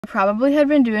I probably had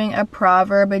been doing a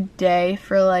proverb a day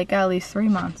for like at least 3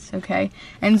 months, okay?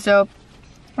 And so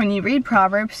when you read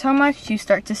Proverbs so much, you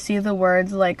start to see the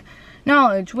words like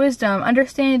knowledge, wisdom,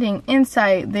 understanding,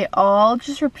 insight. They all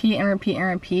just repeat and repeat and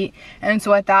repeat. And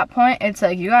so at that point, it's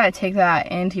like you gotta take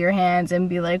that into your hands and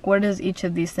be like, what does each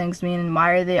of these things mean, and why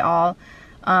are they all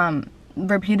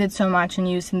repeated so much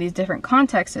and used in these different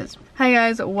contexts? Hi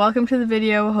guys, welcome to the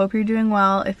video. Hope you're doing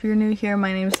well. If you're new here,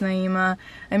 my name is Naima.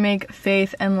 I make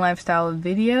faith and lifestyle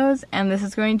videos, and this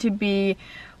is going to be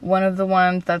one of the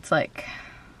ones that's like,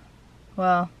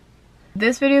 well,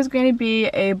 this video is going to be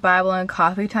a Bible and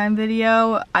coffee time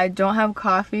video. I don't have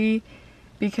coffee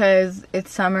because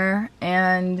it's summer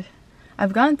and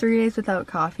I've gone 3 days without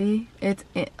coffee.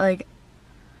 Like,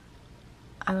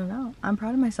 I don't know. I'm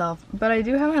proud of myself. But I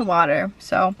do have my water.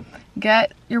 So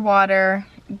get your water,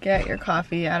 get your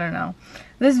coffee. I don't know.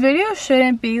 This video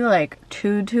shouldn't be like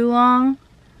too long.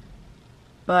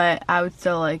 But I would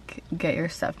still like get your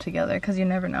stuff together because you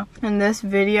never know. In this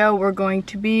video, we're going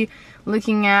to be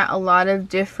looking at a lot of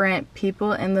different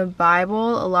people in the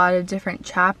Bible, a lot of different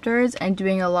chapters, and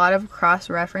doing a lot of cross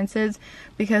references,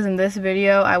 because in this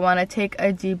video, I want to take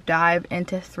a deep dive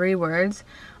into 3 words: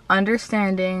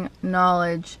 understanding,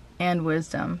 knowledge, and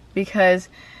wisdom. Because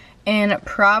in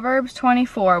Proverbs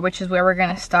 24, which is where we're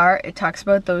going to start, it talks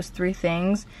about those 3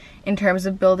 things in terms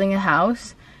of building a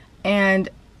house. And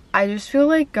I just feel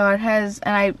like God has,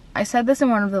 and I said this in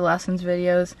one of the lessons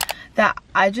videos, that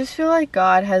I just feel like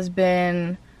God has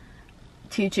been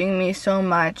teaching me so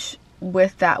much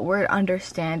with that word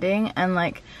understanding, and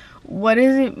like, what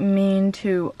does it mean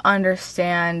to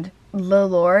understand the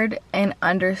Lord and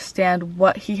understand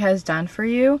what He has done for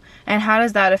you, and how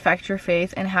does that affect your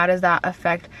faith, and how does that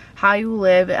affect how you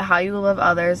live, how you love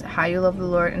others, how you love the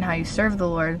Lord, and how you serve the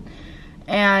Lord.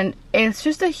 And it's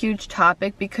just a huge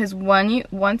topic, because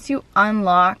once you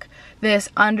unlock this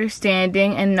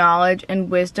understanding and knowledge and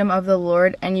wisdom of the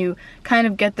Lord, and you kind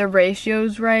of get the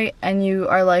ratios right, and you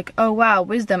are like, oh wow,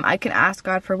 wisdom, I can ask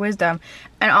God for wisdom,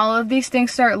 and all of these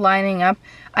things start lining up,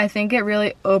 I think it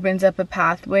really opens up a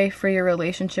pathway for your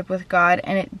relationship with God,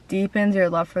 and it deepens your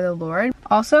love for the Lord.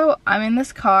 Also, I'm in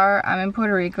this car. I'm in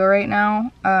Puerto Rico right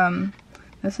now.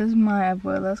 This is my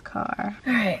abuela's car.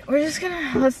 Alright,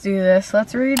 let's do this.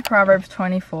 Let's read Proverbs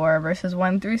 24, verses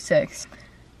 1 through 6.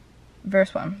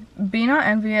 Verse 1. Be not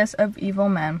envious of evil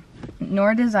men,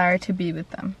 nor desire to be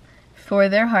with them, for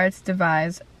their hearts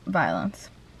devise violence,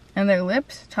 and their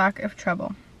lips talk of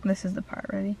trouble. This is the part,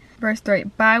 ready? Verse 3.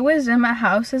 By wisdom a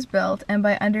house is built, and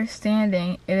by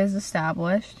understanding it is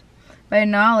established. By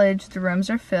knowledge the rooms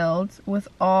are filled with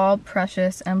all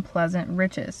precious and pleasant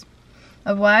riches.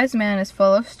 A wise man is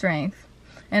full of strength,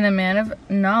 and a man of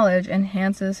knowledge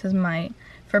enhances his might.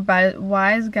 For by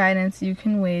wise guidance you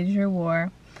can wage your war,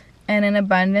 and in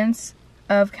abundance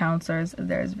of counselors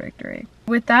there is victory.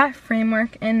 With that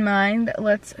framework in mind,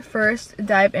 let's first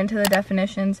dive into the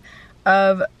definitions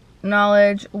of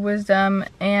knowledge, wisdom,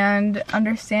 and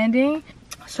understanding.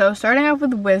 So starting off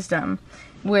with wisdom,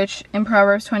 which in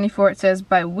Proverbs 24 it says,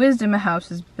 by wisdom a house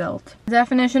is built. The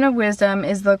definition of wisdom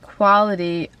is the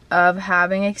quality of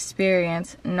having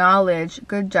experience, knowledge,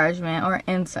 good judgment, or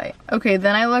insight. Okay,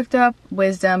 then I looked up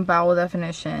wisdom Bible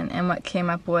definition, and what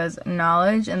came up was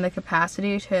knowledge and the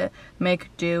capacity to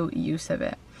make due use of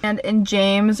it. And in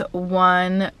James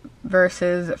 1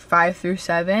 verses 5 through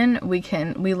 7, we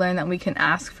learn that we can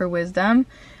ask for wisdom.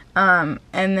 And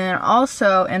then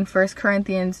also in 1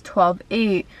 Corinthians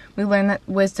 12:8, we learn that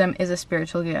wisdom is a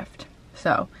spiritual gift.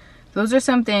 So those are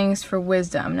some things for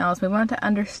wisdom. Now let's move on to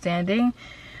understanding.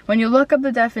 When you look up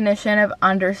the definition of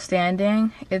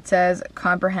understanding, it says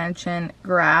comprehension,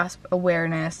 grasp,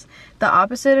 awareness. The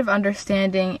opposite of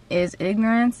understanding is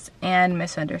ignorance and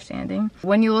misunderstanding.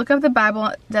 When you look up the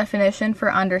Bible definition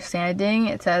for understanding,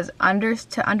 it says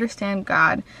to understand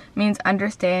God means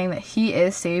understanding that He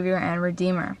is Savior and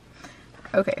Redeemer.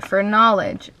 Okay, for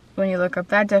knowledge, when you look up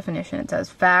that definition, it says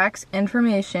facts,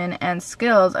 information, and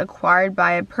skills acquired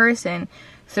by a person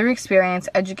through experience,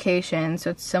 education,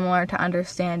 so it's similar to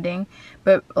understanding,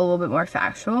 but a little bit more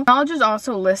factual. Knowledge is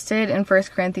also listed in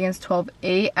 1 Corinthians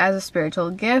 12:8 as a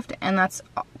spiritual gift, and that's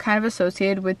kind of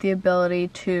associated with the ability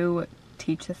to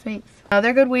teach the faith.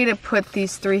 Another good way to put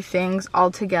these 3 things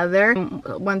all together,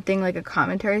 one thing like a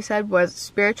commentary said, was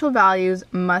spiritual values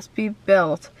must be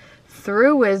built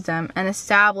through wisdom and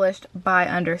established by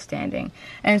understanding.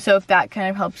 And so if that kind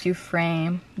of helps you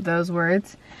frame those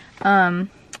words.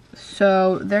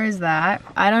 So there's that.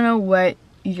 I don't know what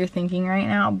you're thinking right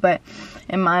now, but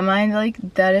in my mind, like,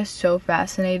 that is so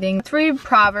fascinating. Let's read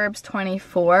Proverbs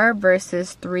 24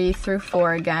 verses 3 through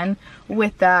 4 again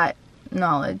with that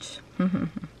knowledge.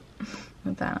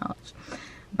 with that knowledge.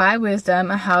 By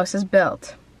wisdom a house is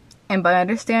built, and by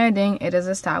understanding it is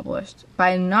established.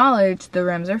 By knowledge the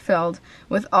rooms are filled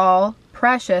with all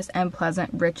precious and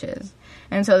pleasant riches.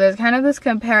 And so there's kind of this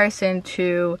comparison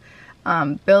to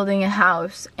building a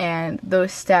house and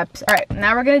those steps. All right,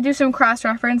 now we're going to do some cross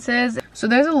references. So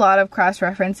there's a lot of cross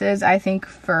references. I think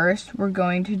first we're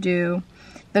going to do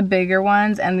the bigger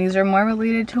ones, and these are more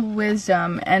related to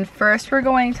wisdom. And first we're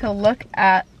going to look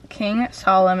at King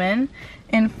Solomon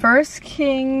in 1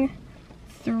 Kings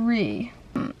 3.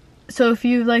 So if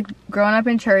you've like grown up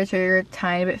in church, or you're a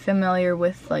tiny bit familiar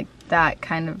with like that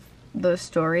kind of those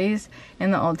stories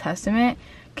in the Old Testament,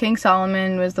 King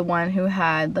Solomon was the one who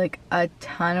had like a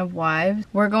ton of wives.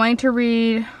 We're going to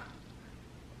read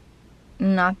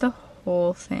not the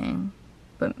whole thing,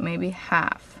 but maybe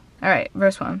half. Alright,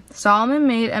 verse 1. Solomon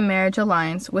made a marriage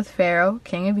alliance with Pharaoh,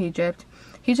 king of Egypt.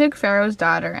 He took Pharaoh's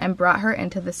daughter and brought her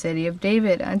into the city of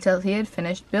David until he had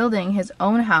finished building his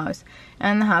own house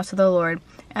and the house of the Lord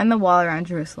and the wall around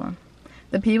Jerusalem.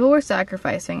 The people were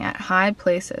sacrificing at high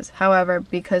places. However,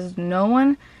 because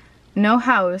no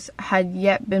house had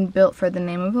yet been built for the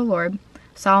name of the Lord,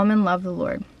 Solomon loved the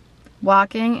Lord,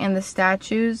 walking in the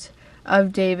statutes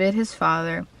of David his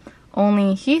father.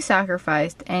 Only he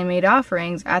sacrificed and made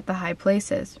offerings at the high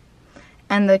places.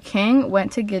 And the king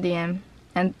went to Gibeon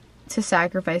and to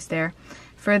sacrifice there,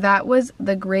 for that was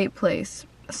the great place.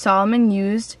 Solomon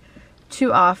used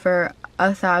to offer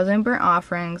 1,000 burnt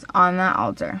offerings on that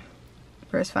altar.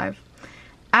 Verse 5.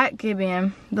 At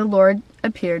Gibeon, the Lord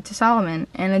appeared to Solomon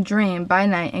in a dream by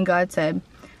night, and God said,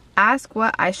 "Ask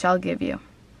what I shall give you."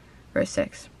 Verse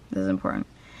 6. This is important.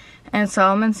 And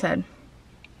Solomon said,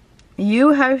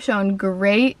 "You have shown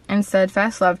great and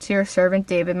steadfast love to your servant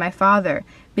David my father,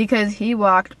 because he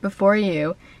walked before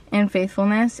you in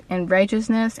faithfulness, in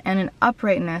righteousness, and in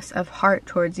uprightness of heart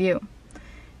towards you.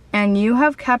 And you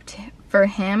have kept for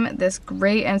him this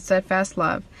great and steadfast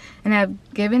love, and have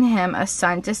given him a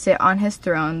son to sit on his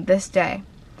throne this day.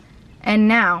 And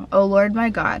now, O Lord my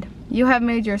God, you have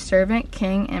made your servant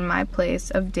king in my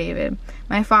place of David,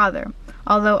 my father.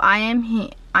 Although I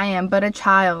am but a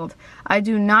child, I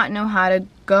do not know how to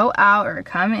go out or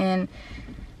come in.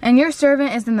 And your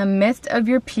servant is in the midst of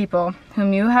your people,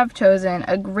 whom you have chosen,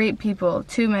 a great people,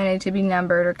 too many to be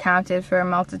numbered or counted for a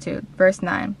multitude." Verse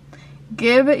 9.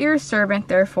 "Give your servant,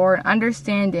 therefore, an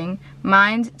understanding,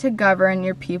 mind to govern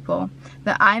your people,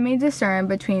 that I may discern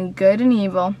between good and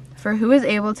evil, for who is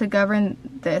able to govern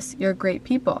this, your great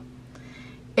people?"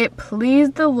 It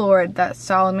pleased the Lord that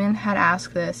Solomon had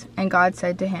asked this, and God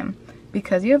said to him,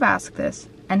 "Because you have asked this,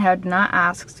 and have not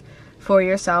asked for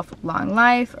yourself long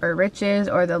life, or riches,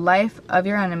 or the life of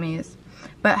your enemies,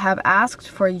 but have asked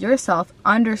for yourself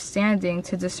understanding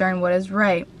to discern what is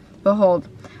right, behold,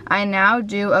 I now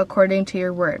do according to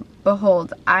your word.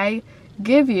 Behold, I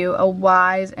give you a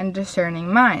wise and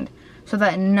discerning mind, so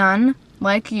that none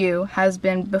like you has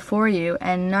been before you,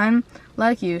 and none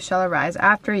like you shall arise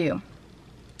after you."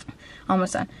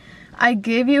 Almost done. "I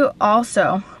give you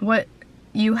also what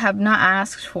you have not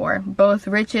asked for, both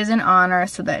riches and honor,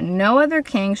 so that no other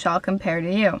king shall compare to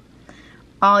you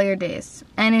all your days.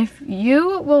 And if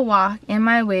you will walk in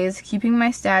my ways, keeping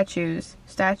my statutes,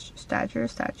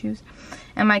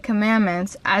 and my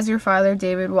commandments, as your father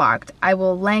David walked, I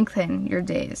will lengthen your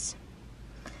days."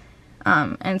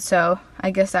 And so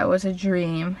I guess that was a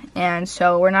dream. And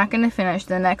so we're not going to finish.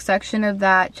 The next section of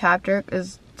that chapter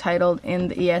is titled in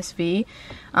the ESV,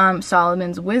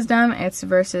 Solomon's Wisdom. It's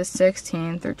verses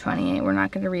 16 through 28. We're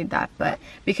not going to read that, but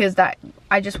because that,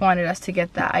 I just wanted us to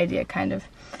get that idea kind of.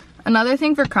 Another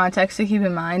thing for context to keep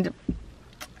in mind,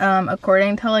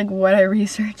 according to like what I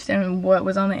researched and what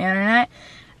was on the internet,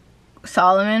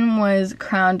 Solomon was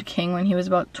crowned king when he was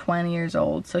about 20 years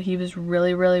old. So he was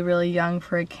really, really, really young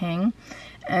for a king.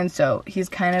 And so he's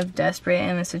kind of desperate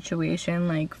in the situation,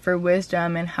 like for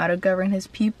wisdom and how to govern his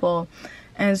people.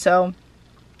 And so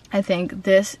I think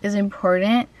this is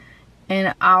important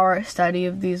in our study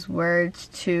of these words,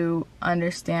 to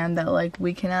understand that like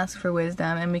we can ask for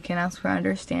wisdom and we can ask for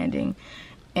understanding,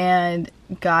 and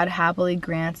God happily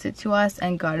grants it to us,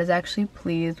 and God is actually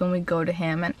pleased when we go to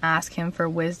him and ask him for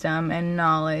wisdom and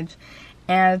knowledge.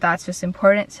 And that's just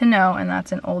important to know, and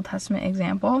that's an Old Testament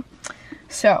example.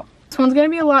 So this one's going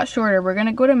to be a lot shorter. We're going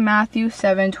to go to Matthew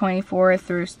 7:24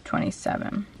 through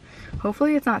 27.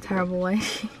 Hopefully it's not terrible. Alright,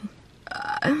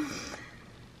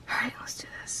 let's do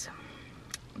this.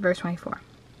 Verse 24.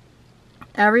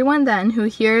 "Everyone then who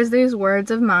hears these words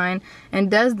of mine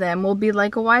and does them will be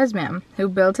like a wise man who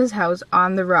built his house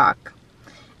on the rock.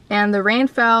 And the rain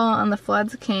fell, and the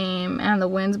floods came, and the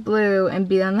winds blew and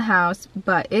beat on the house,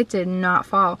 but it did not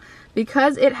fall,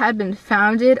 because it had been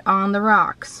founded on the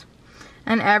rocks.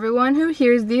 And everyone who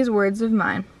hears these words of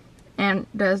mine and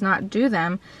does not do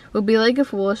them will be like a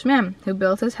foolish man who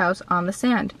built his house on the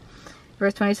sand.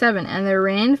 Verse 27, and the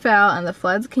rain fell, and the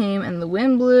floods came, and the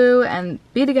wind blew and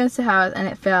beat against the house, and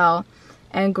it fell,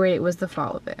 and great was the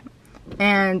fall of it.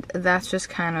 And that's just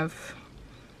kind of,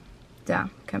 yeah,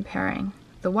 comparing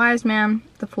the wise man,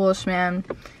 the foolish man,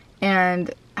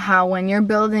 and how when you're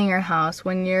building your house,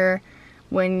 when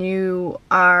you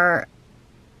are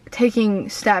taking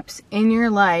steps in your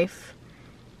life,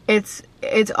 it's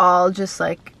all just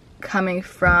like coming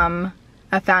from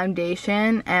a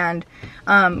foundation. And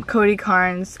Cody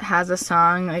Carnes has a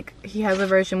song, like he has a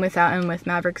version without and with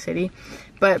Maverick City,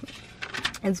 but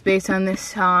it's based on this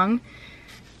song,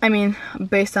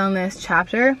 based on this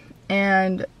chapter.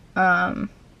 And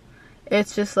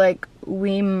it's just like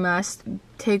we must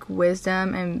take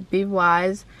wisdom and be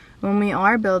wise when we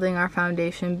are building our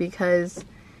foundation, because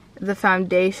the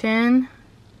foundation,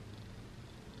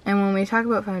 and when we talk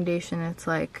about foundation, it's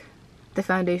like the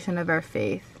foundation of our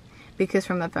faith, because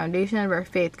from the foundation of our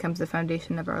faith comes the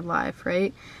foundation of our life,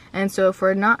 right? And so if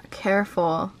we're not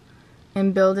careful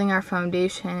in building our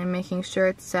foundation and making sure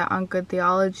it's set on good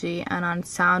theology and on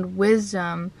sound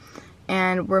wisdom,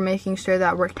 and we're making sure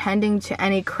that we're tending to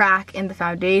any crack in the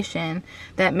foundation,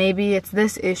 that maybe it's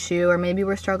this issue, or maybe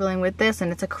we're struggling with this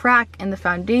and it's a crack in the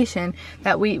foundation,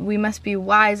 that we must be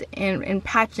wise in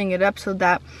patching it up so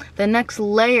that the next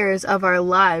layers of our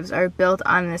lives are built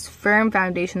on this firm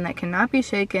foundation that cannot be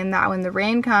shaken, that when the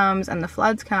rain comes and the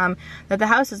floods come, that the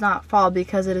house does not fall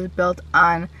because it is built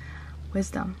on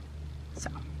wisdom. So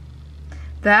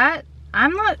that,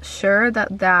 I'm not sure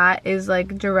that is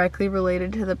like directly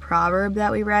related to the proverb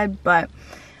that we read, but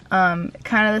kind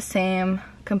of the same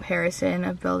comparison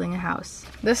of building a house.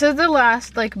 This is the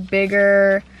last like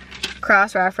bigger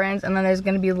cross-reference, and then there's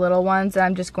going to be little ones that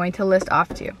I'm just going to list off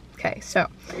to you. Okay, so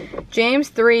James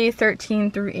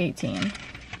 3:13 through 18.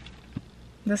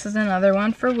 This is another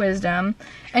one for wisdom,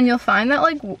 and you'll find that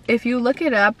like if you look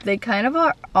it up, they kind of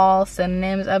are all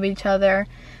synonyms of each other.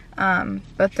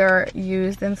 But they're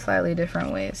used in slightly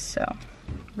different ways. So,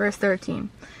 verse 13,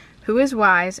 who is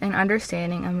wise and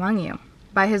understanding among you?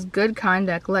 By his good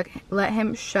conduct, let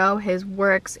him show his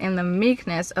works in the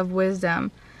meekness of wisdom.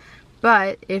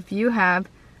 But if you have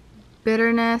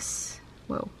bitterness,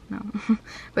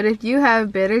 but if you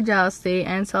have bitter jealousy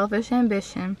and selfish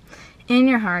ambition in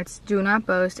your hearts, do not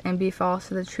boast and be false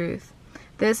to the truth.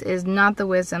 This is not the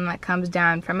wisdom that comes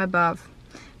down from above,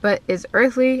 but is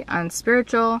earthly,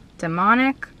 unspiritual,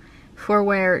 demonic. For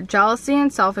where jealousy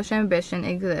and selfish ambition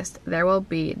exist, there will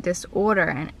be disorder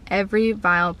and every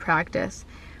vile practice.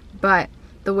 But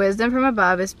the wisdom from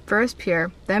above is first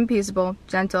pure, then peaceable,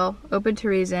 gentle, open to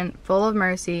reason, full of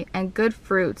mercy and good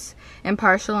fruits,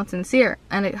 impartial and sincere.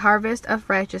 And a harvest of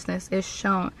righteousness is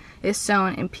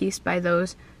sown in peace by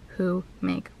those who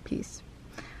make peace.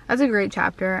 That's a great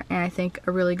chapter, and I think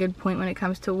a really good point when it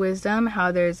comes to wisdom,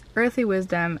 how there's earthly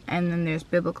wisdom and then there's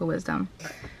biblical wisdom.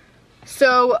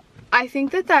 So I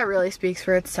think that really speaks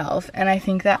for itself, and I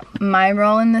think that my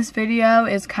role in this video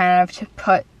is kind of to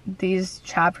put these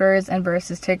chapters and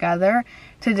verses together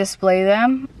to display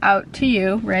them out to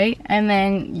you, right? And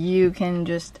then you can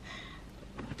just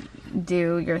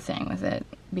do your thing with it,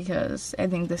 because I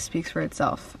think this speaks for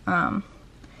itself.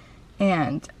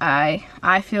 And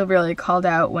I feel really called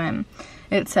out when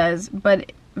it says,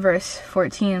 but verse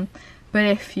 14, but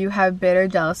if you have bitter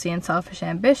jealousy and selfish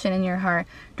ambition in your heart,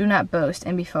 do not boast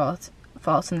and be false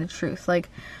in the truth. Like,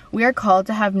 we are called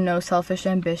to have no selfish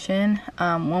ambition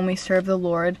when we serve the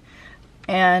Lord.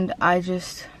 And I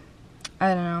don't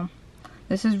know.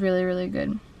 This is really, really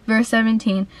good. Verse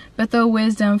 17, but the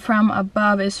wisdom from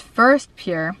above is first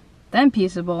pure, then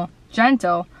peaceable,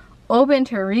 gentle, open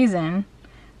to reason,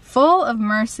 full of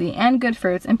mercy and good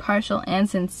fruits, impartial and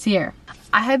sincere.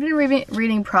 I had been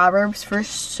reading Proverbs for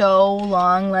so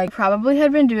long, like probably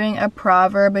had been doing a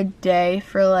proverb a day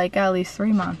for like at least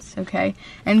 3 months, okay?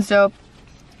 And so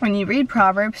when you read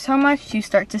Proverbs so much, you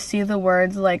start to see the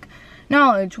words like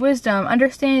knowledge, wisdom,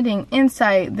 understanding,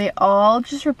 insight. They all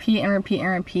just repeat and repeat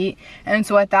and repeat. And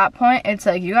so at that point, it's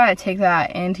like you gotta take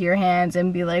that into your hands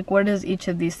and be like, what does each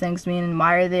of these things mean, and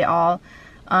why are they all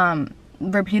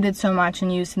repeated so much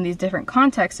and used in these different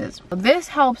contexts? This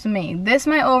helps me. This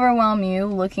might overwhelm you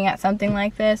looking at something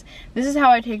like this. This is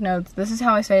how I take notes. This is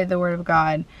how I study the Word of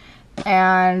God.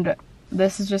 And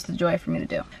this is just a joy for me to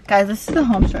do. Guys, this is the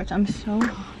home stretch. I'm so...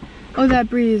 Oh, that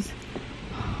breeze.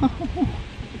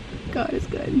 God is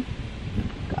good.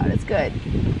 God is good.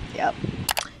 Yep.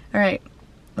 Alright,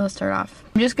 let's start off.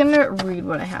 I'm just gonna read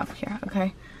what I have here,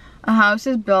 okay? A house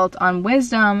is built on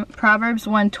wisdom. Proverbs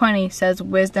 1:20 says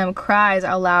wisdom cries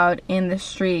aloud in the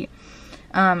street.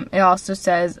 It also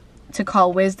says to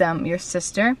call wisdom your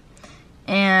sister.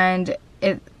 And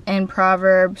in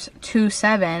Proverbs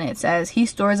 2:7 it says, he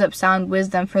stores up sound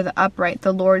wisdom for the upright.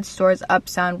 The Lord stores up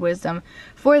sound wisdom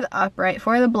for the upright,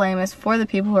 for the blameless, for the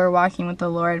people who are walking with the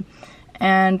Lord.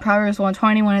 And Proverbs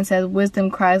 1:20, when it says wisdom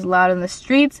cries loud in the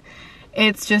streets,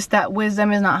 it's just that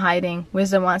wisdom is not hiding.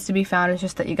 Wisdom wants to be found. It's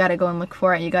just that you got to go and look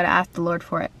for it. You got to ask the Lord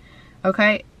for it.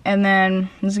 Okay? And then,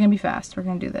 this is going to be fast. We're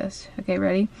going to do this. Okay,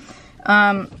 ready?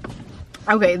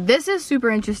 Okay, this is super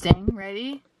interesting.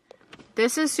 Ready?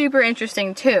 This is super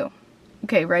interesting too.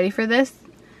 Okay, ready for this?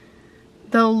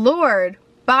 The Lord,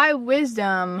 by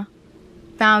wisdom,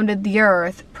 founded the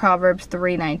earth. Proverbs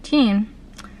 3:19.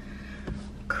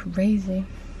 Crazy.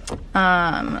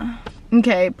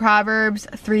 Okay, Proverbs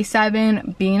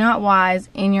 3:7, be not wise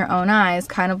in your own eyes,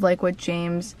 kind of like what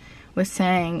James was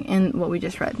saying in what we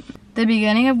just read. The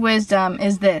beginning of wisdom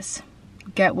is this: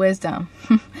 get wisdom.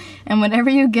 And whatever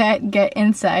you get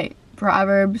insight.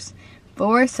 Proverbs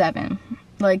 4:7.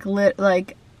 Like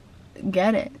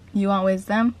get it. You want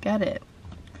wisdom? Get it.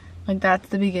 Like, that's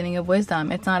the beginning of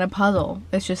wisdom. It's not a puzzle.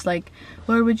 It's just like,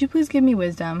 Lord, would you please give me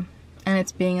wisdom? And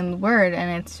it's being in the word, and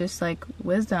it's just like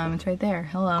wisdom. It's right there.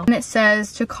 Hello. And it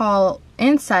says to call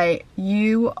insight,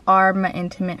 you are my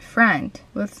intimate friend.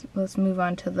 Let's move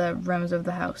on to the rooms of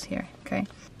the house here. Okay.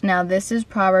 Now this is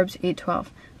Proverbs 8:12.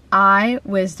 I,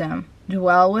 wisdom,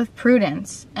 dwell with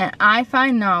prudence, and I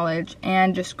find knowledge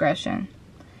and discretion.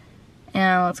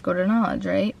 And let's go to knowledge,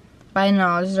 right? By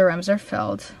knowledge the rooms are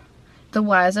filled. The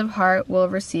wise of heart will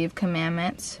receive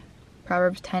commandments.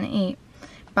 Proverbs 10:8.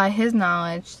 By his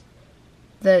knowledge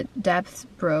the depths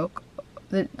broke.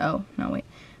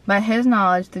 By his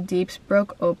knowledge the deeps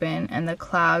broke open, and the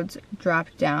clouds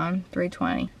dropped down.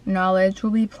 3:20. Knowledge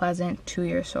will be pleasant to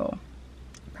your soul.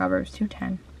 Proverbs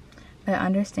 2:10. By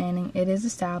understanding it is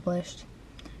established.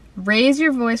 Raise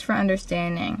your voice for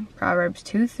understanding. Proverbs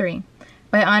 2:3.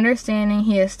 By understanding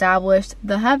he established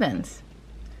the heavens.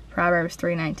 Proverbs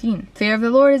 3:19. Fear of the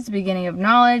Lord is the beginning of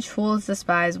knowledge. Fools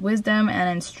despise wisdom and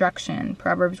instruction.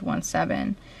 Proverbs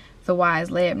 1:7. The wise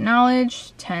lay up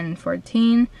knowledge.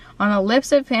 10:14. On the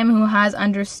lips of him who has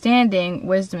understanding,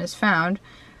 wisdom is found.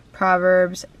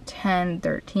 Proverbs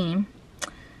 10:13.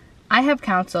 I have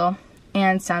counsel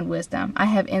and sound wisdom. I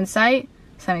have insight,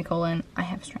 I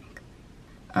have strength.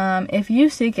 If you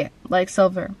seek it like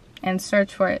silver and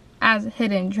search for it as a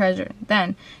hidden treasure,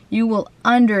 then you will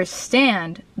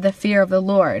understand the fear of the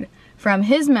Lord. From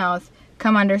his mouth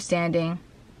come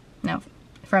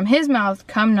from his mouth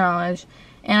come knowledge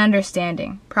and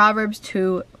understanding. Proverbs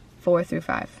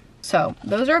 2:4-5. So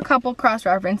those are a couple cross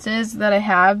references that I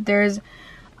have. There's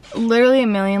literally a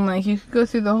million. Like, you could go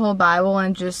through the whole Bible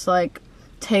and just like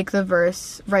take the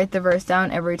verse, write the verse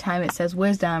down every time it says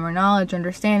wisdom or knowledge or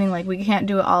understanding. Like, we can't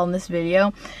do it all in this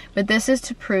video, but this is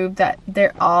to prove that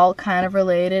they're all kind of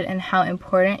related and how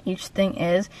important each thing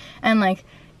is. And like,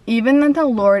 even that the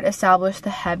Lord established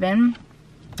the heavens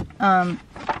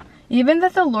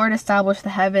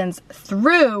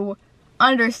through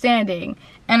understanding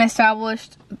and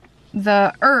established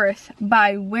the earth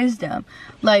by wisdom.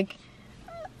 Like,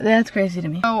 that's crazy to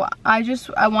me. So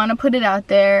I want to put it out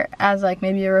there as like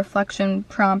maybe a reflection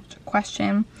prompt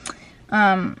question.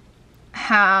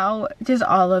 How does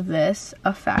all of this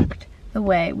affect the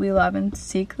way we love and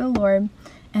seek the Lord,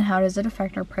 and how does it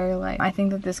affect our prayer life? I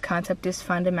think that this concept is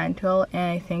fundamental,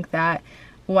 and I think that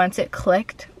once it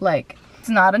clicked, like, it's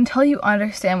not until you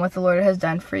understand what the Lord has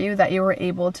done for you that you were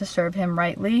able to serve him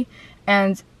rightly,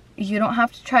 and you don't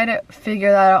have to try to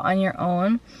figure that out on your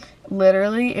own.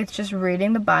 Literally, it's just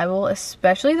reading the Bible,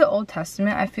 especially the Old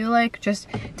Testament. I feel like just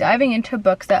diving into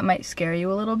books that might scare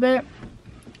you a little bit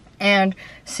and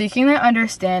seeking that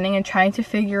understanding and trying to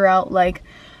figure out, like,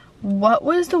 what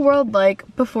was the world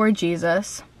like before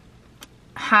Jesus?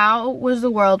 How was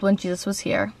the world when Jesus was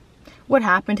here? What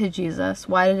happened to Jesus?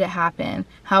 Why did it happen?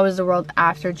 How is the world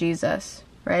after Jesus,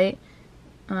 right?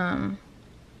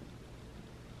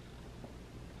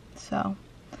 So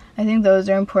I think those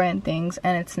are important things,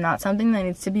 and it's not something that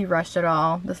needs to be rushed at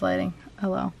all. This lighting,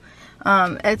 hello.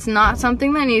 It's not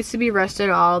something that needs to be rushed at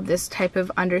all, this type of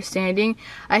understanding.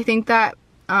 I think that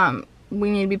we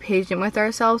need to be patient with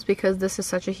ourselves, because this is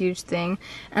such a huge thing,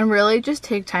 and really just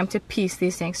take time to piece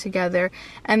these things together.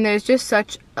 And there's just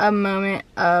such a moment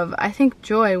of, I think,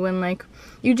 joy when, like,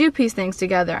 you do piece things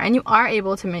together and you are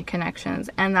able to make connections,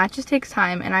 and that just takes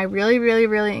time. And I really, really,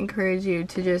 really encourage you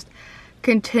to just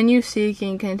continue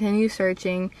seeking, continue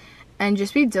searching, and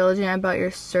just be diligent about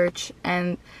your search,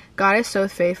 and God is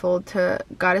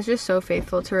just so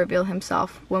faithful to reveal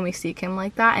himself when we seek him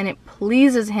like that, and it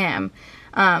pleases him.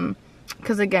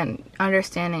 Because again,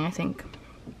 understanding, I think,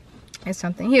 is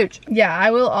something huge. Yeah,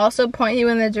 I will also point you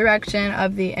in the direction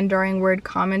of the Enduring Word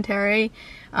commentary.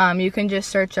 You can just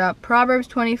search up Proverbs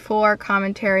 24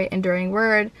 commentary Enduring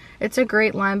Word. It's a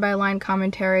great line-by-line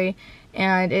commentary,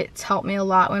 and it's helped me a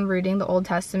lot when reading the Old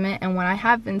Testament and when I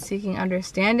have been seeking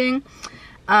understanding.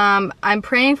 I'm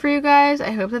praying for you guys.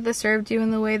 I hope that this served you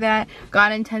in the way that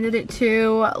God intended it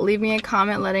to. Leave me a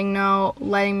comment letting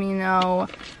me know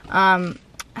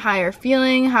how you're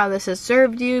feeling, how this has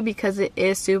served you, because it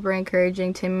is super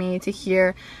encouraging to me to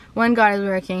hear when God is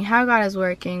working, how God is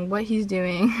working, what he's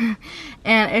doing,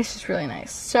 and it's just really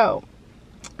nice. So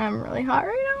I'm really hot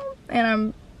right now,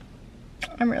 and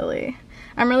I'm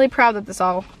really proud that this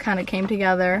all kind of came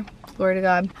together. Glory to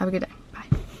God. Have a good day.